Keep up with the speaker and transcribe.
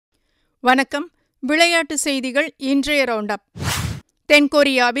வணக்கம். விளையாட்டு செய்திகள். இன்றைய ரவுண்டப்.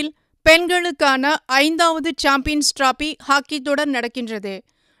 தென்கொரியாவில் பெண்களுக்கான 5வது சாம்பியன்ஸ் டிராபி ஹாக்கி தொடர் நடக்கின்றது.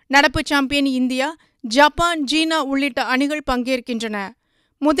 நடப்பு சாம்பியன் இந்தியா, ஜப்பான், சீனா உள்ளிட்ட அணிகள் பங்கேற்கின்றன.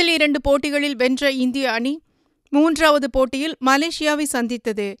 முதல் 2 போட்டிகளில் வென்ற இந்திய அணி 3வது போட்டியில் மலேசியாவை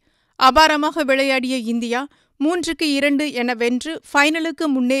சந்தித்தது. அபாரமாக விளையாடிய இந்தியா 3-2 என வென்று ஃபைனலுக்கு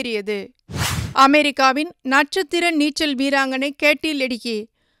முன்னேறியது. அமெரிக்காவின் நட்சத்திர நீச்சல் வீராங்கனை கேட்டி லெடிகி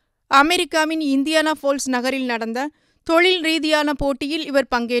அமெரிக்காவின் இந்தியானாபோலிஸ் நகரில் நடந்த தொழில் ரீதியான போட்டியில் இவர்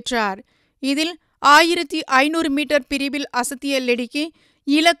பங்கேற்றார். இதில் 1500 மீட்டர் பிரிவில் அசத்திய லெடிகி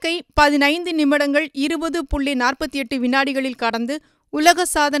இலக்கை 15 நிமிடங்கள் 20.48 வினாடிகளில் கடந்து உலக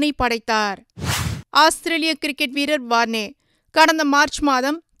சாதனை படைத்தார். ஆஸ்திரேலிய கிரிக்கெட் வீரர் வார்னே கடந்த மார்ச்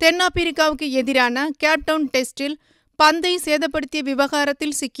மாதம் தென்னாப்பிரிக்காவுக்கு எதிரான கேப்டவுன் டெஸ்டில் பந்தை சேதப்படுத்திய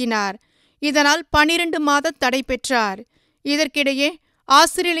விவகாரத்தில் சிக்கினார். இதனால் 12 மாத தடை பெற்றார். இதற்கிடையே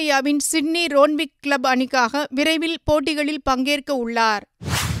ஆஸ்திரேலியாவின் சிட்னி ரோன்விக் கிளப் அணிக்காக விரைவில் போட்டிகளில் பங்கேற்க உள்ளார்.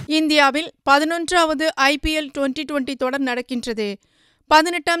 இந்தியாவில் 11வது IPL 2020 தொடர் நடக்கின்றது.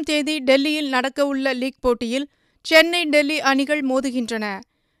 18ஆம் தேதி டெல்லியில் நடக்கவுள்ள லீக் போட்டியில் சென்னை, டெல்லி அணிகள் மோதுகின்றன.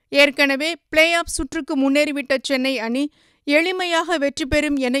 ஏற்கனவே பிளே ஆஃப் சுற்றுக்கு முன்னேறிவிட்ட சென்னை அணி எளிமையாக வெற்றி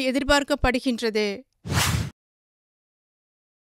பெறும் என எதிர்பார்க்கப்படுகின்றது.